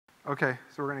Okay,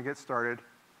 so we're going to get started.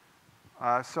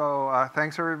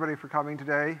 Thanks everybody for coming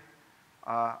today.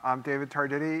 I'm David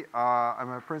Tarditi.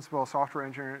 I'm a principal software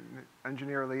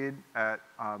engineer lead at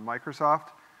Microsoft.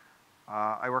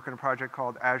 I work on a project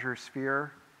called Azure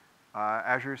Sphere.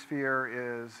 Azure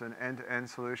Sphere is an end-to-end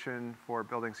solution for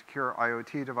building secure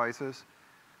IoT devices.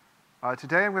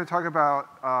 Today I'm going to talk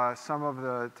about some of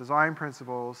the design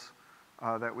principles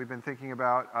that we've been thinking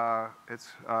about. It's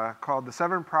called the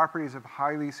 7 properties of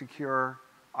highly secure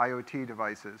IoT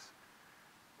devices.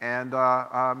 And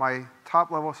my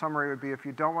top level summary would be if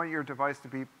you don't want your device to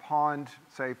be pawned,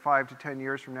 say 5 to 10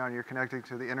 years from now and you're connected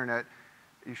to the internet,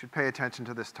 you should pay attention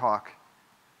to this talk.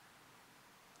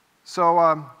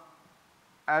 So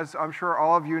as I'm sure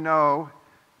all of you know,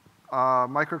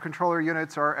 microcontroller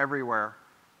units are everywhere.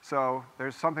 So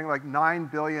there's something like 9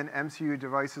 billion MCU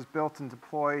devices built and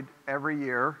deployed every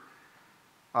year.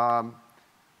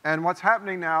 And what's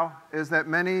happening now is that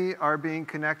many are being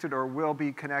connected or will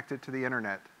be connected to the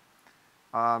internet.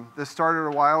 This started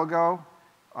a while ago.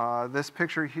 This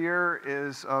picture here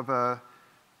is of a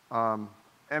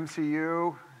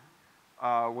MCU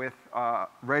with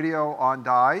radio on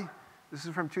die. This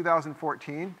is from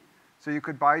 2014. So you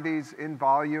could buy these in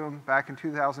volume back in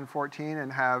 2014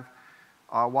 and have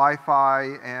Wi-Fi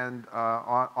and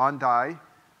on die.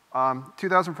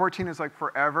 2014 is like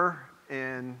forever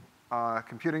in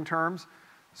computing terms.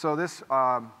 So this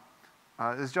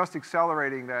is just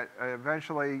accelerating that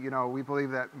eventually, we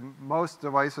believe that most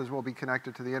devices will be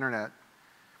connected to the internet.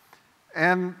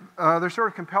 And there's sort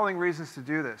of compelling reasons to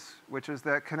do this, which is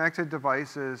that connected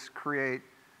devices create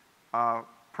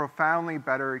profoundly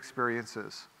better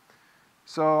experiences.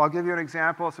 So I'll give you an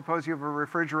example. Suppose you have a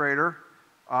refrigerator.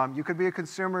 You could be a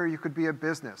consumer, you could be a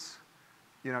business.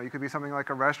 You could be something like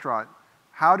a restaurant.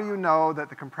 How do you know that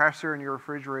the compressor in your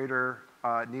refrigerator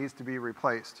needs to be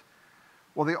replaced?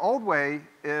 Well, the old way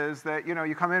is that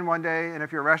you come in one day, and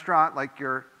if you're a restaurant, like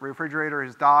your refrigerator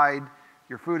has died,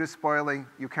 your food is spoiling,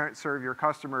 you can't serve your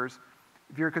customers.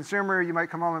 If you're a consumer, you might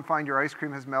come home and find your ice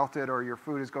cream has melted or your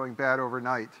food is going bad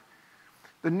overnight.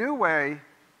 The new way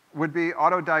would be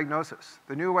auto-diagnosis.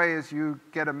 The new way is you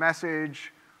get a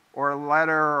message or a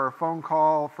letter or a phone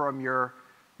call from your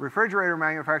refrigerator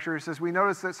manufacturer that says, we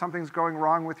noticed that something's going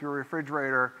wrong with your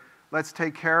refrigerator, let's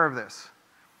take care of this.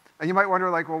 And you might wonder,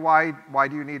 like, well, why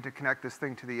do you need to connect this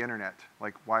thing to the internet?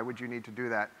 Like, why would you need to do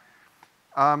that?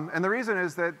 And the reason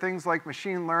is that things like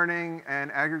machine learning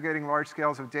and aggregating large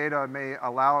scales of data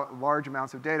large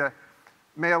amounts of data,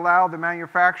 may allow the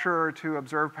manufacturer to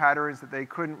observe patterns that they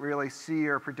couldn't really see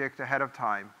or predict ahead of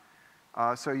time.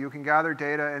 So you can gather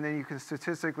data, and then you can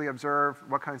statistically observe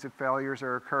what kinds of failures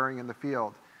are occurring in the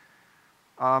field.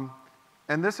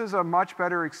 And this is a much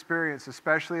better experience,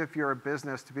 especially if you're a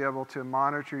business, to be able to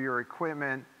monitor your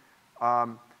equipment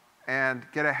and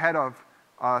get ahead of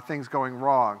things going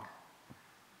wrong.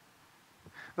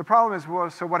 The problem is, well,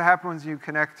 so what happens when you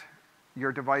connect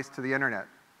your device to the internet?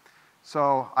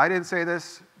 So I didn't say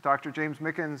this. Dr. James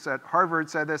Mickens at Harvard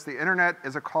said this: the internet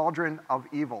is a cauldron of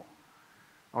evil.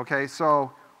 Okay,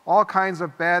 so all kinds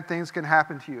of bad things can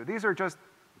happen to you. These are just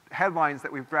headlines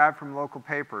that we've grabbed from local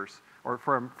papers, or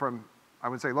from I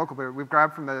would say local papers, we've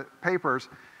grabbed from the papers.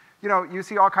 You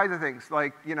see all kinds of things,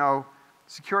 like,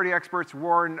 security experts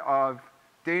warn of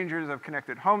dangers of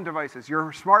connected home devices.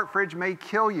 Your smart fridge may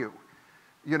kill you.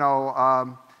 You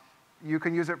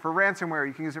can use it for ransomware,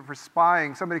 you can use it for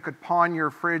spying. Somebody could pawn your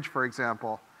fridge, for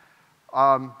example.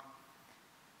 To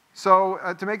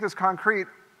make this concrete,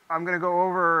 I'm going to go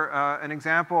over an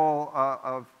example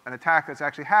of an attack that's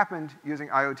actually happened using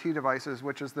IoT devices,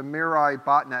 which is the Mirai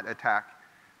botnet attack.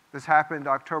 This happened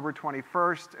October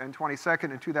 21st and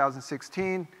 22nd in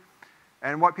 2016.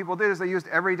 And what people did is they used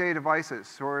everyday devices.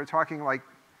 So we're talking like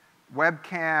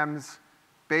webcams,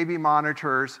 baby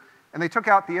monitors, and they took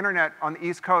out the internet on the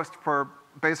East Coast for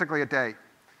basically a day.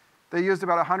 They used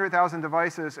about 100,000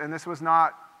 devices, and this was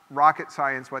not rocket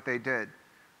science what they did.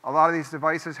 A lot of these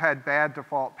devices had bad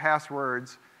default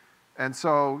passwords, and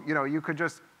so you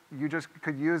just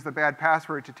could use the bad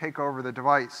password to take over the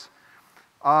device.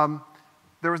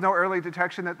 There was no early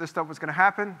detection that this stuff was going to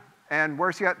happen, and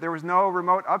worse yet, there was no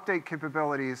remote update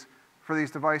capabilities for these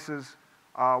devices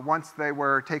once they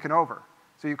were taken over.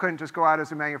 So you couldn't just go out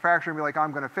as a manufacturer and be like,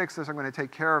 I'm going to fix this, I'm going to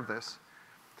take care of this.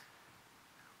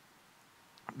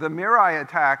 The Mirai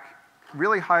attack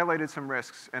really highlighted some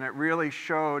risks, and it really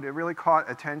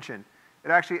caught attention. It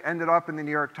actually ended up in the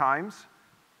New York Times.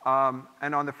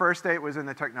 And on the first day, it was in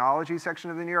the technology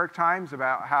section of the New York Times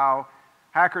about how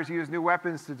hackers use new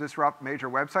weapons to disrupt major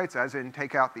websites, as in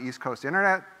take out the East Coast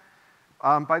internet.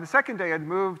 By the second day, it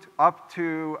moved up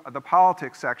to the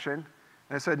politics section.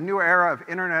 And it's a new era of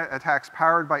internet attacks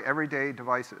powered by everyday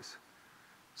devices.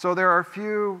 So there are a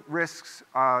few risks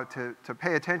to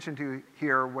pay attention to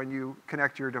here when you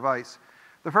connect your device.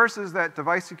 The first is that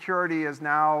device security is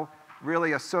now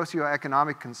really a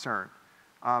socioeconomic concern.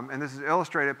 And this is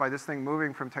illustrated by this thing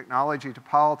moving from technology to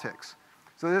politics.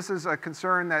 So this is a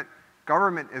concern that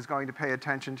government is going to pay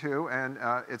attention to, and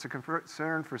it's a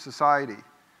concern for society.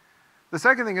 The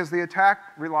second thing is the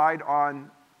attack relied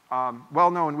on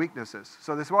well-known weaknesses.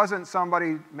 So this wasn't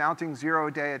somebody mounting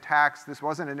zero-day attacks. This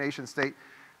wasn't a nation state.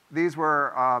 These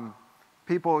were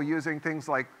people using things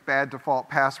like bad default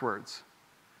passwords.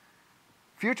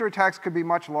 Future attacks could be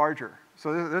much larger.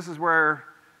 So this is where,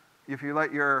 if you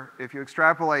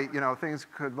extrapolate, things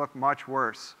could look much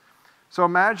worse. So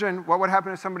imagine what would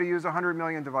happen if somebody used 100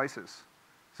 million devices.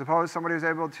 Suppose somebody was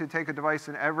able to take a device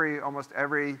in almost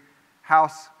every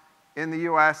house in the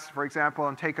US, for example,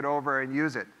 and take it over and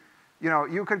use it.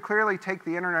 You could clearly take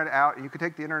the internet out, and you could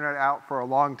take the internet out for a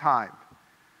long time.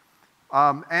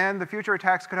 And the future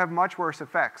attacks could have much worse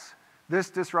effects.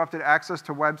 This disrupted access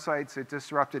to websites, it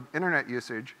disrupted internet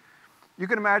usage. You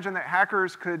can imagine that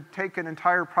hackers could take an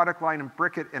entire product line and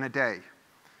brick it in a day.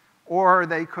 Or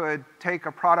they could take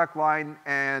a product line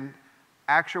and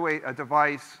actuate a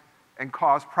device and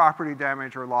cause property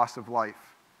damage or loss of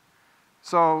life.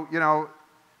 So,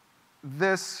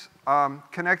 this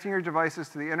connecting your devices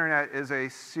to the internet is a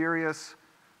serious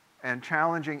and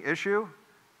challenging issue.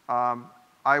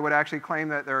 I would actually claim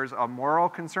that there's a moral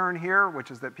concern here,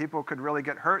 which is that people could really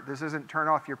get hurt. This isn't turn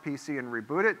off your PC and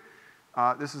reboot it.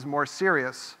 This is more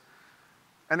serious.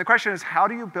 And the question is, how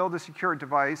do you build a secure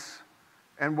device,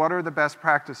 and what are the best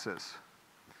practices?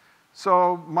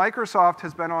 So Microsoft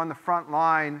has been on the front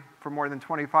line for more than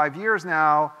 25 years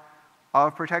now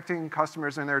of protecting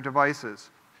customers and their devices.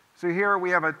 So here we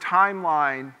have a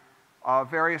timeline of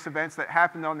various events that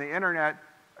happened on the internet,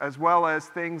 as well as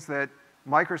things that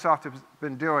Microsoft has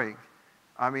been doing.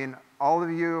 I mean, all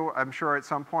of you, I'm sure at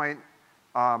some point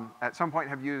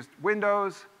have used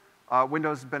Windows.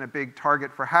 Windows has been a big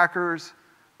target for hackers.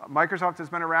 Microsoft has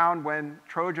been around when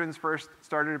Trojans first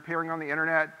started appearing on the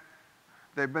internet.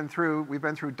 We've been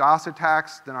through DOS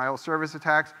attacks, denial of service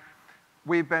attacks.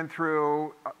 We've been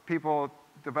through people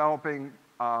developing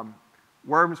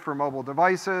worms for mobile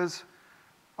devices.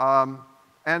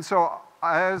 And so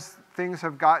as things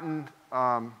have gotten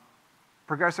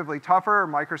progressively tougher,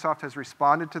 Microsoft has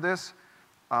responded to this.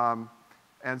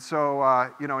 And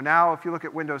so now if you look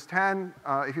at Windows 10,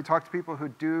 if you talk to people who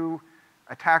do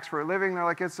attacks for a living, they're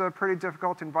like, it's a pretty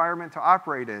difficult environment to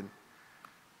operate in.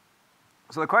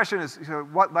 So the question is,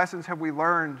 what lessons have we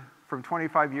learned from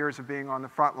 25 years of being on the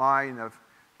front line of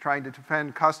trying to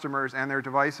defend customers and their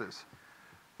devices?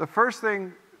 The first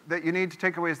thing that you need to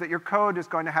take away is that your code is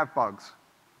going to have bugs.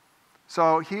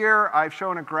 So here I've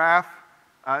shown a graph.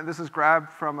 This is grabbed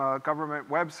from a government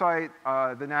website,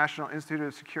 the National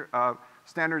Institute of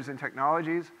Standards and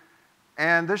Technologies.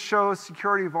 And this shows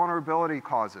security vulnerability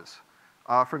causes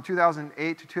from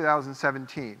 2008 to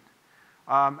 2017.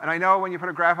 And I know when you put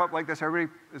a graph up like this,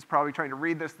 everybody is probably trying to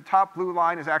read this. The top blue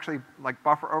line is actually like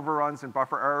buffer overruns and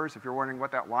buffer errors, if you're wondering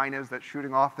what that line is that's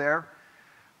shooting off there.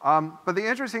 But the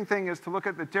interesting thing is to look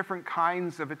at the different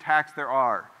kinds of attacks there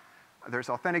are. There's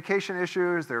authentication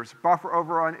issues, there's buffer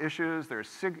overrun issues, there's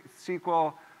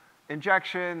SQL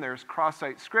injection, there's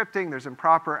cross-site scripting, there's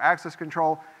improper access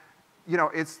control.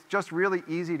 It's just really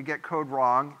easy to get code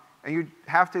wrong, and you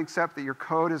have to accept that your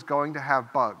code is going to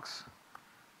have bugs.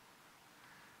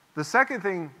 The second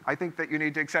thing I think that you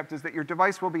need to accept is that your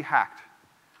device will be hacked,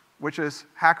 which is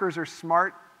hackers are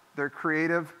smart, they're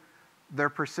creative, they're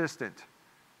persistent.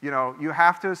 You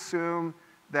have to assume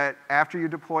that after you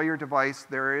deploy your device,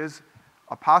 there is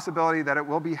a possibility that it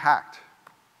will be hacked.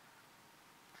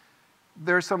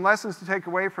 There's some lessons to take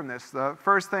away from this. The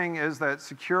first thing is that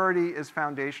security is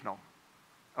foundational.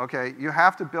 Okay, you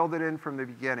have to build it in from the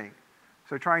beginning.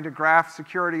 So trying to graft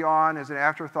security on as an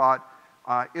afterthought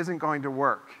isn't going to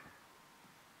work.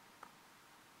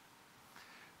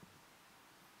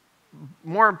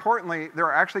 More importantly, there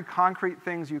are actually concrete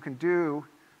things you can do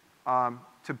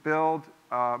to build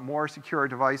more secure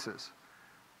devices.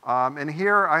 And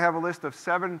here I have a list of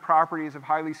 7 properties of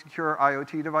highly secure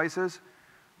IoT devices.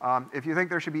 If you think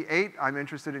there should be 8, I'm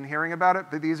interested in hearing about it,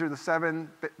 but these are the 7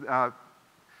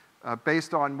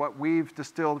 based on what we've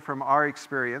distilled from our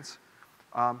experience.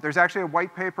 There's actually a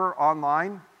white paper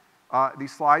online.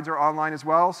 These slides are online as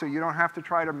well, so you don't have to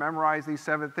try to memorize these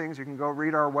 7 things. You can go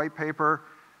read our white paper,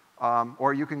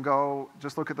 or you can go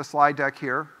just look at the slide deck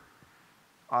here.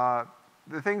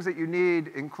 The things that you need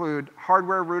include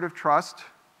hardware root of trust,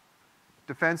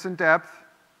 defense in depth,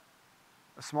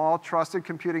 a small trusted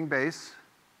computing base,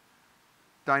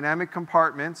 dynamic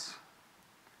compartments,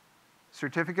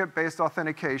 certificate-based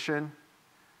authentication,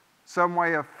 some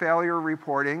way of failure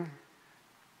reporting,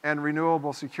 and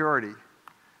renewable security.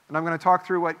 And I'm going to talk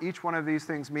through what each one of these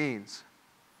things means.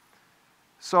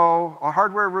 So a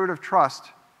hardware root of trust,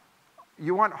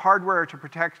 you want hardware to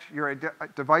protect your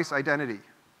device identity.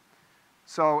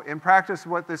 So in practice,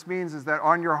 what this means is that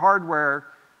on your hardware,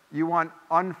 you want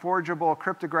unforgeable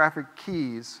cryptographic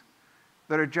keys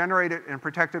that are generated and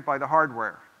protected by the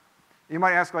hardware. You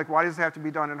might ask, like, why does it have to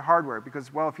be done in hardware?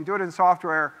 Because, well, if you do it in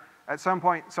software, at some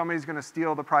point, somebody's going to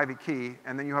steal the private key,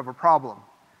 and then you have a problem.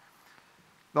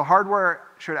 The hardware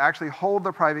should actually hold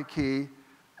the private key,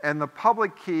 and the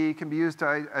public key can be used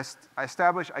to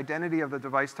establish identity of the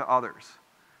device to others.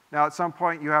 Now, at some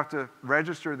point, you have to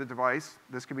register the device.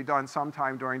 This can be done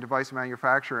sometime during device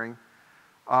manufacturing.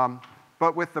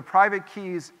 But with the private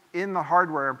keys in the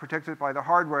hardware and protected by the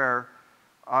hardware,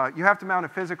 you have to mount a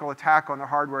physical attack on the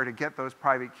hardware to get those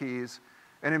private keys.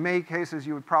 And in many cases,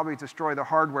 you would probably destroy the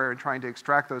hardware in trying to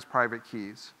extract those private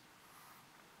keys.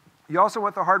 You also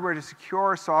want the hardware to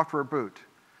secure software boot.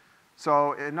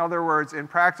 So in other words, in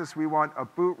practice, we want a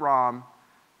boot ROM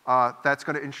that's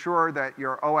going to ensure that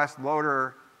your OS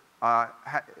loader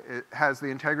has the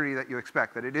integrity that you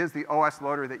expect, that it is the OS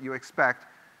loader that you expect.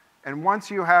 And once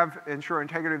you have ensure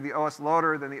integrity of the OS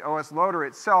loader, then the OS loader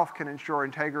itself can ensure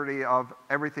integrity of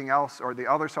everything else or the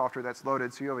other software that's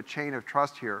loaded, so you have a chain of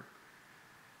trust here.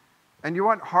 And you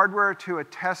want hardware to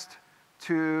attest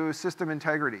to system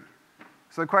integrity.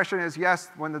 So the question is,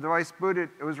 yes, when the device booted,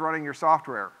 it was running your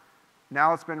software.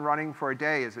 Now it's been running for a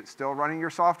day. Is it still running your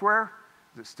software?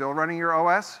 Is it still running your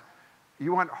OS?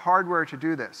 You want hardware to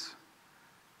do this.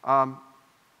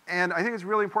 And I think it's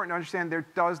really important to understand there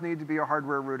does need to be a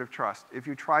hardware root of trust. If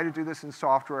you try to do this in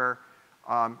software,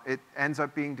 it ends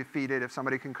up being defeated. If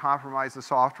somebody can compromise the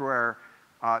software,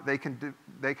 they can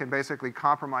basically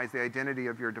compromise the identity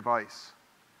of your device.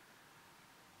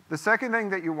 The second thing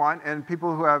that you want, and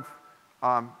people who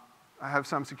have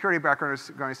some security background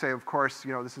are going to say, of course,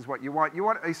 this is what you want. You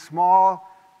want a small,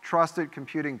 trusted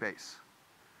computing base.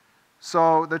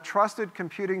 So the trusted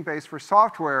computing base for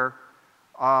software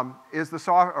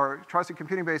trusted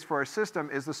computing base for a system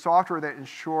is the software that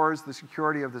ensures the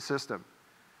security of the system.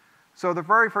 So the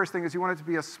very first thing is you want it to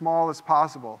be as small as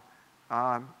possible.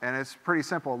 And it's pretty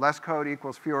simple. Less code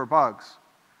equals fewer bugs.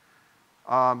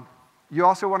 You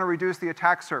also want to reduce the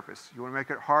attack surface. You want to make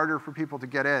it harder for people to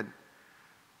get in.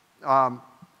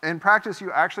 In practice,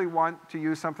 you actually want to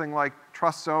use something like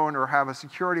Trust Zone or have a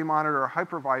security monitor or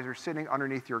hypervisor sitting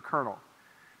underneath your kernel.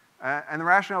 And the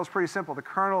rationale is pretty simple. The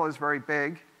kernel is very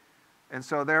big, and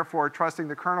so therefore trusting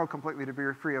the kernel completely to be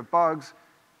free of bugs,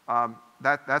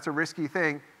 that's a risky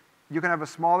thing. You can have a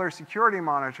smaller security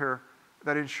monitor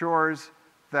that ensures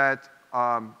that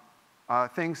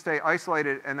things stay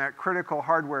isolated and that critical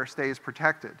hardware stays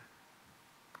protected.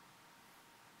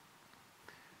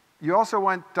 You also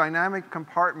want dynamic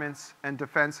compartments and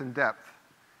defense in depth.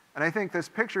 And I think this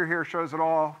picture here shows it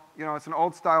all. It's an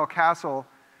old-style castle,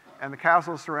 and the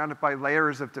castle is surrounded by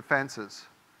layers of defenses.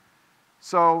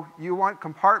 So you want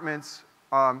compartments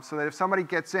so that if somebody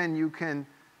gets in, you can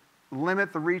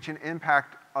limit the reach and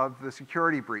impact of the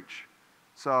security breach.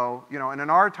 So, in an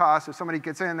RTOS, if somebody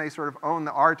gets in, they sort of own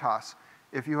the RTOS.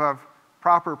 If you have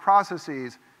proper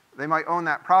processes, they might own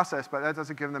that process, but that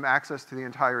doesn't give them access to the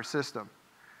entire system.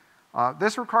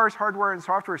 This requires hardware and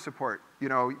software support,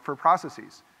 for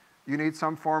processes. You need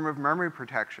some form of memory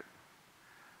protection.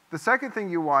 The second thing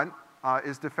you want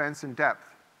is defense in depth.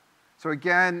 So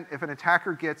again, if an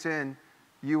attacker gets in,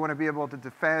 you want to be able to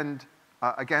defend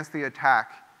against the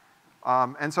attack.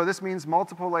 And so this means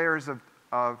multiple layers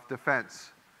of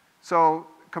defense. So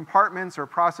compartments or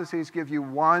processes give you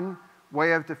one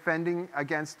way of defending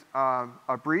against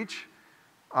a breach.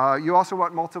 You also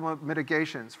want multiple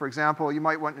mitigations. For example, you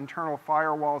might want internal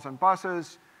firewalls on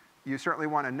buses. You certainly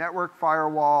want a network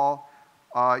firewall.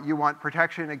 You want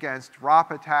protection against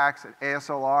ROP attacks and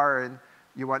ASLR, and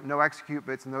you want no execute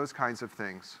bits and those kinds of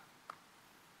things.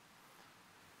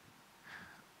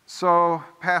 So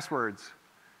passwords.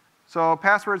 So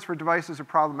passwords for devices are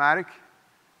problematic.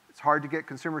 It's hard to get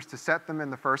consumers to set them in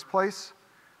the first place.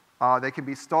 They can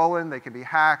be stolen. They can be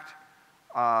hacked.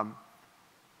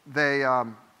 They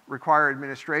require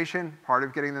administration, part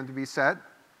of getting them to be set.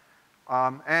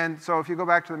 And so if you go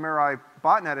back to the Mirai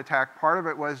botnet attack, part of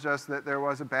it was just that there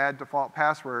was a bad default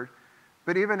password.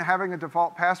 But even having a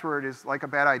default password is like a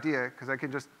bad idea, because I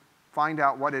can just find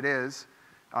out what it is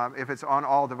if it's on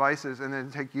all devices and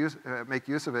then make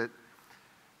use of it.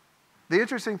 The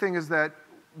interesting thing is that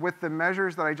with the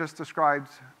measures that I just described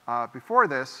before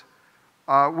this,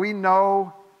 we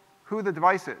know who the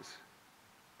device is.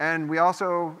 And we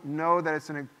also know that it's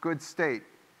in a good state.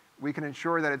 We can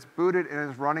ensure that it's booted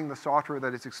and is running the software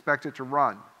that it's expected to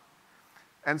run.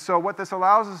 And so what this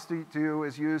allows us to do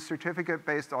is use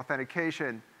certificate-based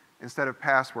authentication instead of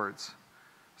passwords.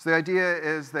 So the idea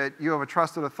is that you have a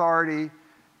trusted authority.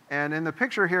 And in the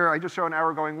picture here, I just show an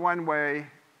arrow going one way.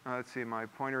 Let's see, my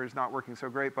pointer is not working so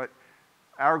great, but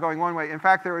arrow going one way. In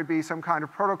fact, there would be some kind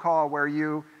of protocol where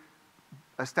you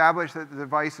establish that the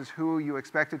device is who you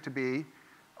expect it to be,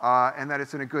 and that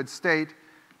it's in a good state.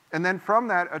 And then from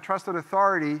that, a trusted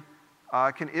authority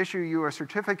can issue you a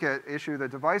certificate, issue the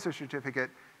device a certificate,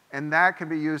 and that can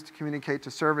be used to communicate to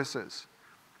services.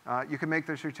 You can make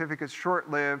the certificates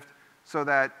short-lived so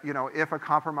that, you know, if a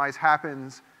compromise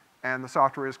happens and the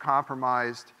software is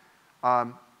compromised,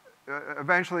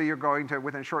 eventually you're going to,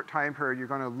 within a short time period, you're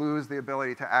going to lose the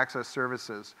ability to access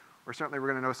services, or certainly we're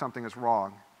going to know something is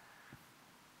wrong.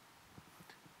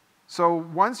 So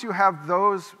once you have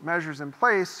those measures in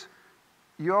place,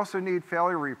 you also need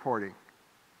failure reporting.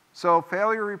 So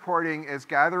failure reporting is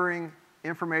gathering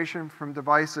information from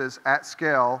devices at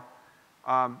scale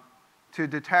to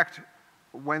detect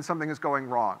when something is going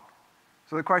wrong.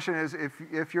 So the question is,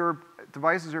 if your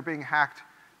devices are being hacked,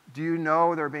 do you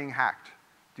know they're being hacked?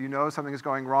 Do you know something is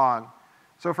going wrong?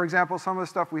 So for example, some of the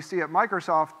stuff we see at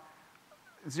Microsoft,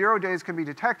 0 days can be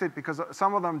detected because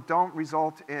some of them don't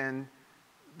result in,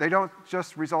 they don't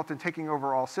just result in taking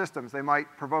over all systems. They might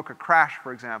provoke a crash,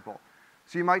 for example.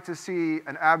 So you might just see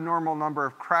an abnormal number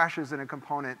of crashes in a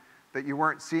component that you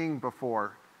weren't seeing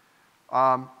before.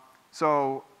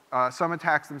 Some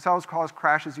attacks themselves cause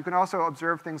crashes. You can also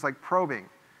observe things like probing,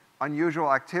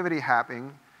 unusual activity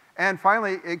happening. And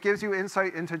finally, it gives you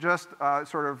insight into just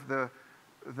sort of the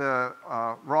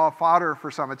raw fodder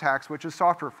for some attacks, which is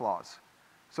software flaws.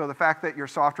 So the fact that your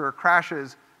software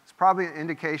crashes is probably an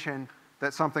indication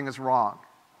that something is wrong.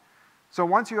 So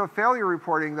once you have failure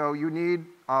reporting, though, you need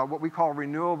what we call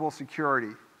renewable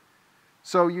security.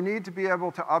 So you need to be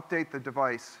able to update the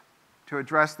device to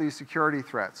address these security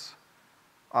threats.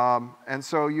 And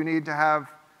so you need to have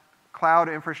cloud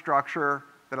infrastructure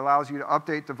that allows you to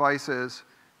update devices.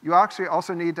 You actually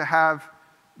also need to have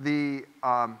the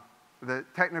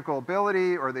technical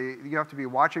ability, or you have to be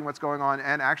watching what's going on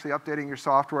and actually updating your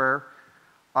software.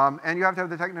 And you have to have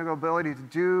the technical ability to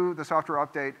do the software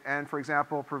update and, for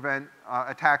example, prevent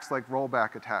attacks like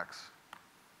rollback attacks.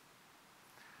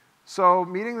 So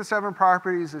meeting the 7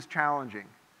 properties is challenging.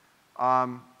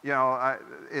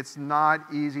 It's not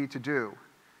easy to do.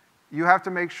 You have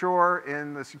to make sure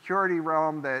in the security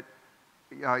realm that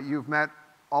you've met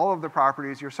all of the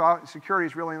properties. Your security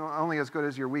is really only as good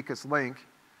as your weakest link.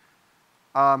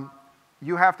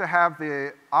 You have to have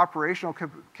the operational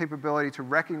capability to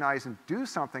recognize and do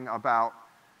something about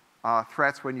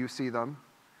threats when you see them.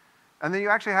 And then you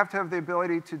actually have to have the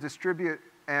ability to distribute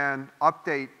and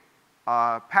update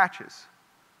patches.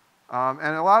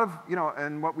 And a lot of,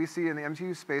 and what we see in the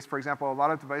MCU space, for example, a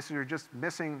lot of devices are just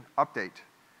missing update.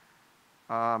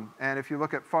 And if you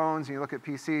look at phones and you look at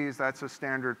PCs, that's a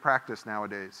standard practice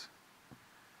nowadays.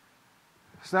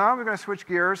 So now I'm going to switch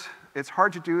gears. It's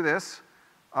hard to do this,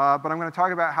 but I'm going to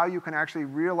talk about how you can actually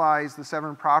realize the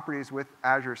 7 properties with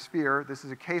Azure Sphere. This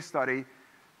is a case study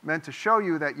meant to show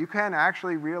you that you can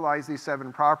actually realize these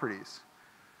 7 properties.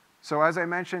 So as I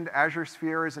mentioned, Azure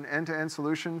Sphere is an end-to-end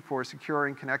solution for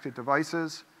securing connected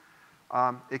devices.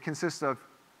 It consists of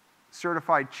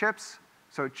certified chips,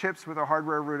 so chips with a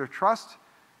hardware root of trust.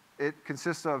 It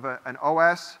consists of an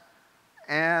OS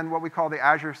and what we call the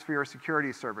Azure Sphere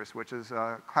Security Service, which is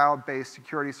a cloud-based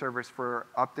security service for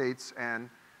updates and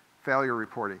failure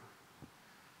reporting.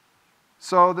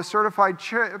 So the certified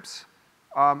chips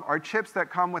are chips that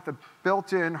come with a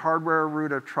built-in hardware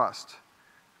root of trust.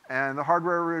 And the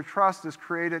hardware root of trust is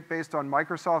created based on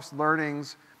Microsoft's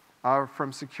learnings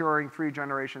from securing 3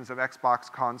 generations of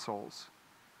Xbox consoles.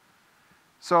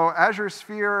 So Azure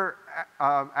Sphere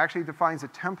actually defines a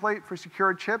template for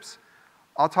secured chips.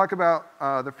 I'll talk about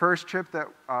the first chip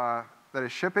that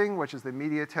is shipping, which is the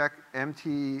MediaTek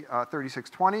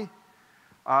MT3620.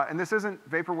 And this isn't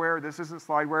vaporware, this isn't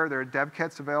slideware. There are dev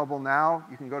kits available now.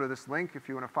 You can go to this link if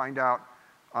you want to find out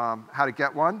how to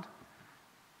get one.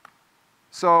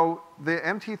 So the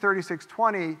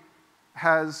MT3620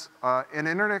 has an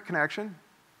internet connection.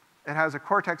 It has a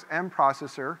Cortex-M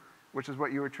processor, which is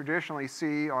what you would traditionally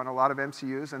see on a lot of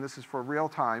MCUs, and this is for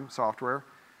real-time software.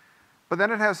 But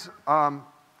then it has what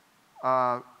we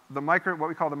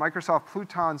call the Microsoft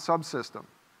Pluton subsystem.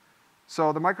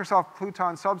 So the Microsoft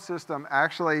Pluton subsystem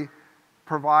actually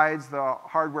provides the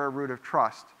hardware root of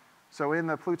trust. So in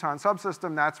the Pluton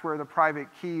subsystem, that's where the private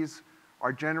keys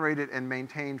are generated and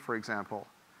maintained, for example.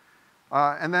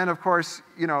 And then, of course,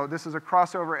 this is a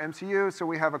crossover MCU, so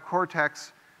we have a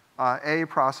Cortex A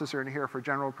processor in here for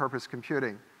general purpose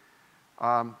computing.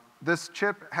 This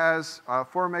chip has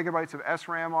 4 megabytes of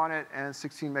SRAM on it and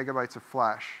 16 megabytes of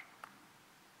flash.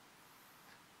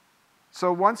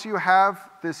 So once you have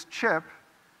this chip,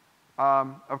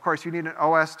 of course, you need an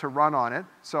OS to run on it.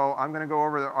 So I'm going to go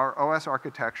over our OS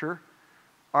architecture.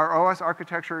 Our OS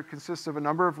architecture consists of a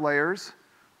number of layers.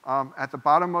 At the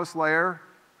bottommost layer,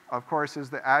 of course, is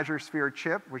the Azure Sphere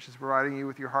chip, which is providing you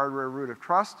with your hardware root of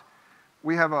trust.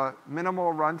 We have a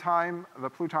minimal runtime, the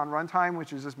Pluton runtime,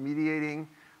 which is just mediating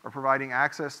or providing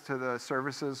access to the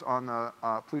services on the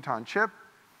Pluton chip.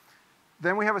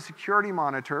 Then we have a security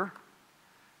monitor.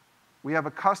 We have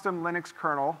a custom Linux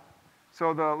kernel.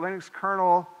 So the Linux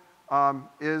kernel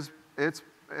is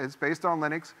based on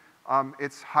Linux.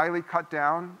 It's highly cut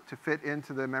down to fit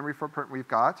into the memory footprint we've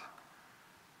got.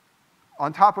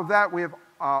 On top of that, we have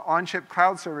on-chip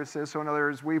cloud services. So in other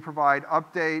words, we provide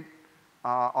update,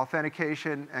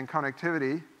 authentication, and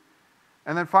connectivity.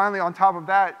 And then finally, on top of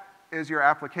that is your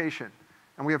application.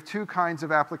 And we have two kinds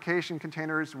of application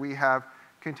containers. We have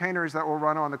containers that will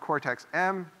run on the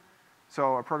Cortex-M,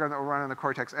 so a program that will run on the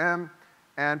Cortex-M,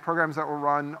 and programs that will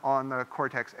run on the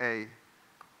Cortex-A.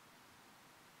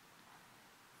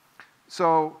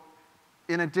 So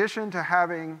in addition to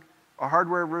having a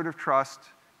hardware root of trust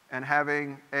and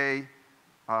having a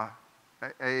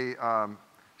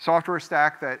software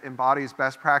stack that embodies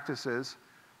best practices,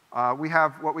 we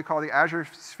have what we call the Azure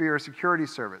Sphere Security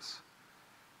Service.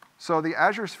 So the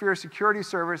Azure Sphere Security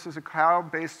Service is a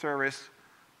cloud-based service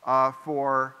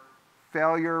for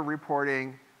failure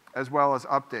reporting as well as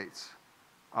updates.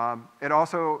 It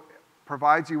also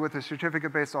provides you with a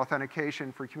certificate-based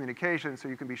authentication for communication, so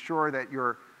you can be sure that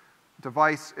your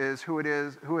device is who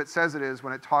it says it is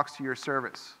when it talks to your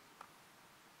service.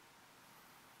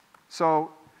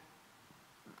 So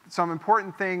some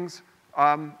important things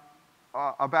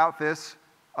about this.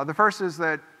 The first is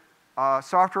that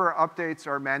software updates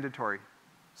are mandatory.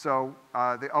 So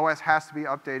the OS has to be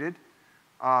updated.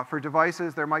 For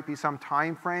devices, there might be some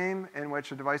time frame in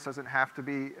which a device doesn't have to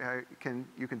be,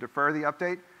 you can defer the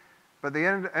update. But at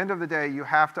the end of the day, you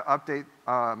have to update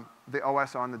the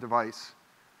OS on the device.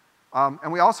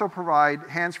 And we also provide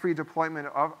hands-free deployment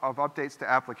of updates to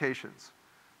applications.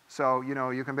 So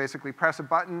you can basically press a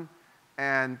button,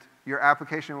 and your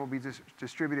application will be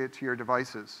distributed to your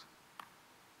devices.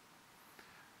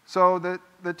 So the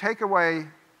takeaway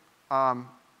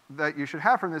that you should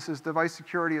have from this is device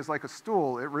security is like a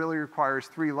stool. It really requires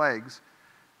 3 legs.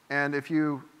 And if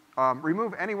you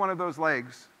remove any one of those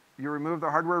legs, you remove the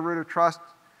hardware root of trust,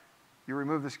 you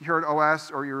remove the secured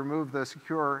OS, or you remove the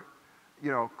secure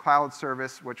cloud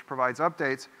service which provides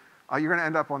updates, you're going to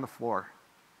end up on the floor.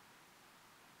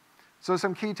 So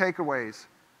some key takeaways.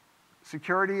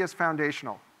 Security is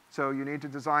foundational. So you need to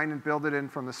design and build it in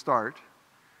from the start.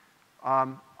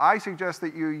 I suggest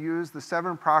that you use the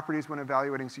 7 properties when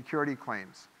evaluating security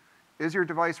claims. Is your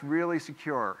device really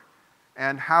secure?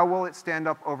 And how will it stand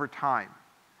up over time?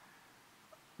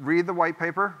 Read the white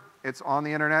paper. It's on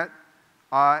the internet.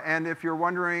 And if you're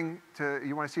wondering,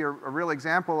 you want to see a real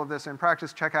example of this in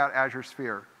practice, check out Azure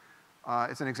Sphere.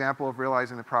 It's an example of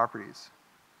realizing the properties.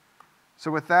 So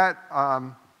with that,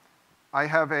 I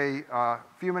have a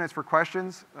few minutes for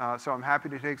questions, so I'm happy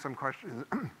to take some questions,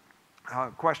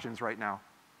 questions right now.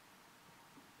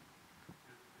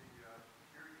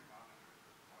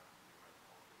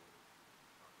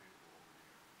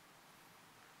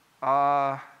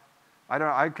 I don't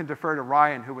know. I can defer to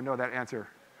Ryan, who would know that answer.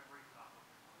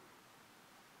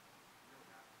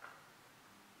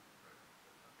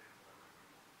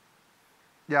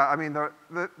 Yeah, I mean,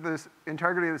 the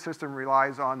integrity of the system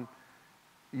relies on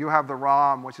you have the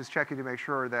ROM, which is checking to make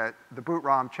sure that the boot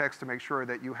ROM checks to make sure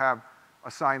that you have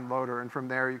a signed loader, and from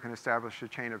there you can establish a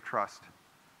chain of trust.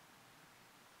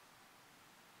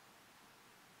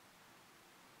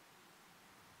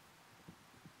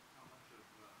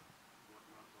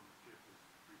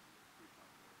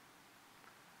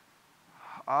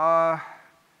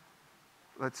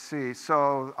 Let's see.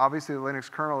 So obviously, the Linux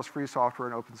kernel is free software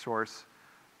and open source.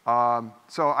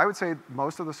 So I would say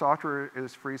most of the software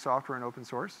is free software and open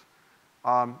source.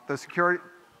 The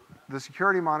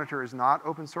security monitor is not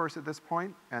open source at this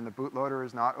point, and the bootloader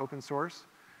is not open source.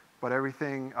 But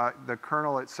everything, the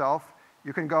kernel itself,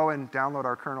 you can go and download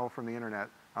our kernel from the internet.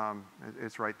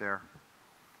 It's right there.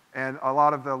 And a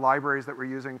lot of the libraries that we're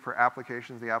using for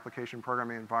applications, the application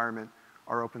programming environment,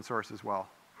 are open source as well.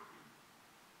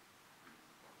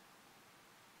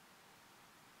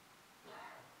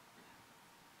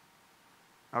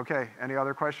 Okay, any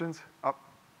other questions? Oh.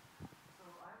 So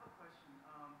I have a question.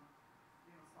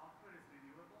 Software is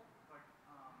renewable, but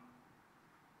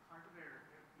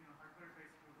hardware,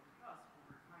 hardware-based root of trust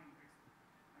over time, we've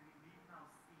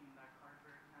now seen that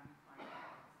hardware can find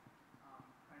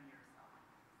bugs 10 years out.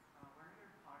 What are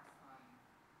your thoughts on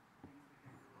things we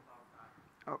can do about that?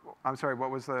 Oh, I'm sorry. What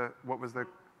was the? So hardware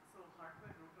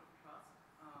root of trust,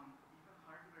 even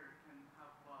hardware can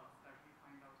have bugs that we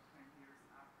find out 10 years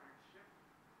after it's shipped.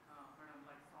 But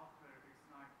unlike software, it's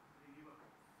not renewable.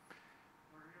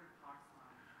 What are your thoughts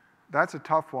on? That's a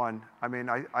tough one. I mean,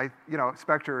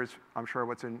 Spectre is, I'm sure,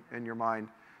 what's in your mind.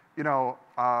 You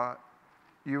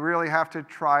really have to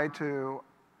try to.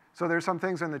 So there's some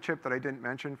things in the chip that I didn't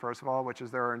mention, first of all, which is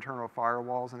there are internal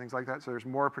firewalls and things like that. So there's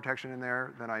more protection in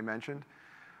there than I mentioned.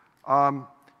 At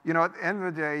the end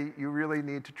of the day, you really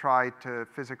need to try to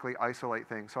physically isolate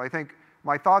things. So I think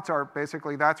my thoughts are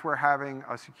basically that's where having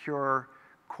a secure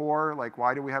core, like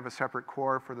why do we have a separate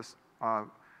core for this,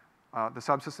 the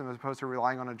subsystem as opposed to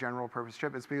relying on a general purpose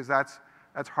chip? It's because that's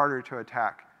harder to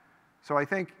attack. So I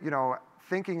think,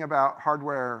 thinking about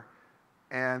hardware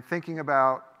and thinking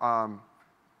about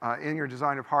in your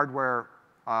design of hardware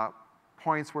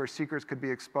points where secrets could be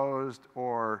exposed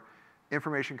or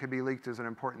information could be leaked is an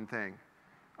important thing.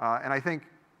 And I think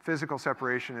physical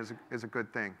separation is a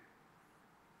good thing.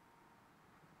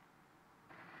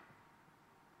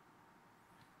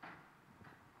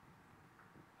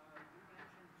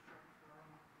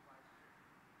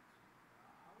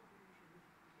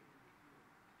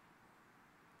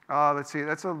 Let's see,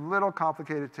 that's a little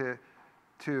complicated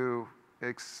to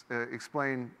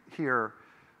explain here.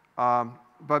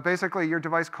 But basically, your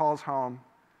device calls home.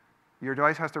 Your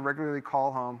device has to regularly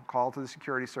call home, call to the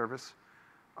security service.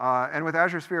 And with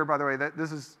Azure Sphere, by the way,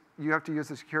 you have to use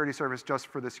the security service just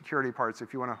for the security parts.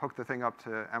 If you want to hook the thing up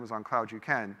to Amazon Cloud, you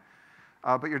can.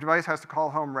 But your device has to call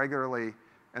home regularly,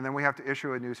 and then we have to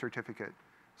issue a new certificate.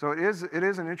 So it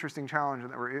is an interesting challenge in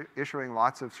that we're issuing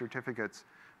lots of certificates.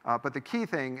 But the key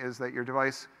thing is that your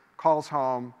device calls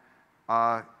home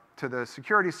to the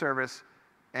security service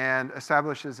and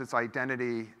establishes its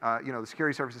identity. The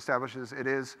security service establishes it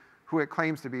is who it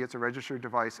claims to be. It's a registered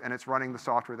device, and it's running the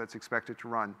software that's expected to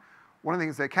run. One of the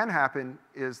things that can happen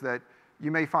is that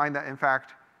you may find that, in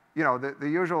fact, the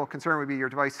usual concern would be your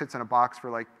device sits in a box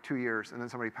for like 2 years, and then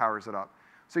somebody powers it up.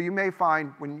 So you may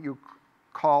find when you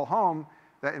call home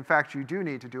that, in fact, you do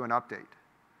need to do an update.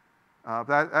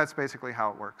 That's basically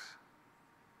how it works.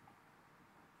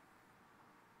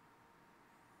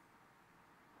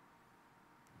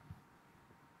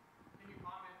 Can you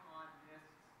comment on this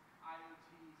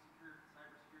IoT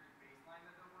cybersecurity baseline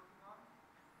that they're working on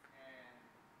and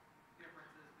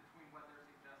differences between what they're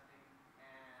suggesting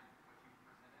and what you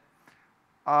presented?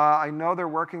 I know they're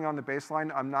working on the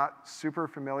baseline. I'm not super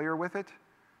familiar with it,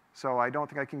 so I don't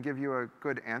think I can give you a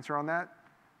good answer on that.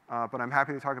 But I'm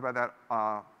happy to talk about that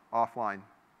offline.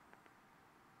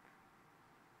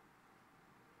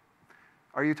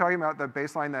 Are you talking about the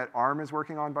baseline that ARM is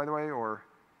working on, by the way, or?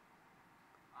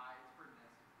 It's for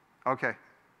NIST. Okay.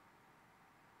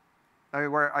 I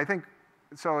mean,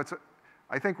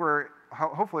 I think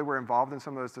hopefully we're involved in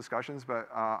some of those discussions, but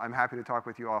I'm happy to talk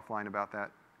with you offline about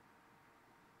that.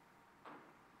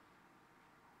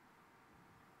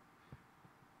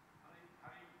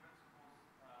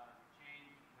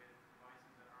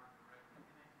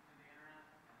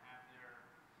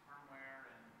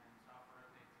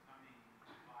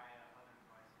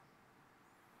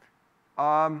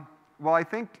 Well, I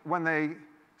think when they're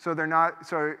not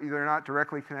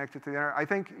directly connected to the internet. I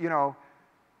think you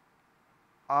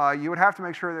would have to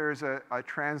make sure there's a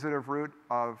transitive root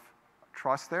of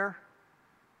trust there.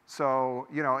 So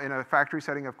in a factory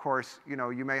setting, of course,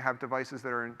 you may have devices that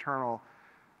are internal.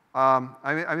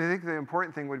 I think the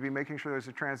important thing would be making sure there's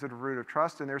a transitive root of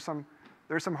trust, and there's some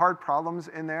hard problems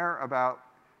in there about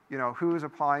who's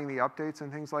applying the updates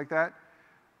and things like that.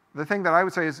 The thing that I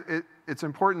would say is it's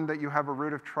important that you have a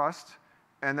root of trust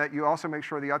and that you also make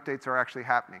sure the updates are actually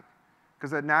happening.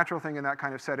 Because the natural thing in that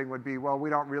kind of setting would be, well, we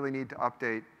don't really need to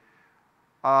update.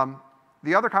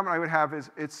 The other comment I would have is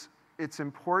it's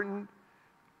important.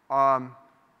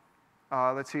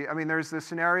 Let's see. I mean, there's this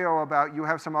scenario about you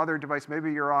have some other device.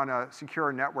 Maybe you're on a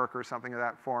secure network or something of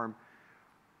that form.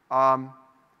 I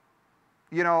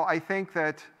think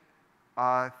that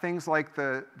things like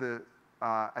the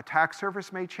attack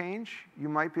surface may change. You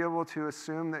might be able to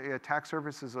assume that the attack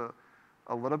surface is a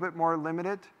little bit more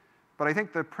limited. But I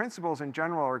think the principles in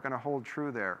general are going to hold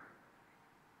true there.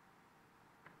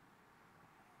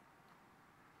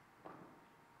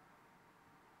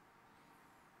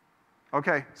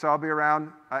 OK, so I'll be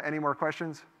around. Any more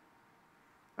questions?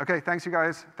 Okay, thanks you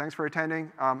guys. Thanks for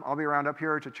attending. I'll be around up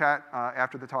here to chat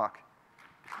after the talk.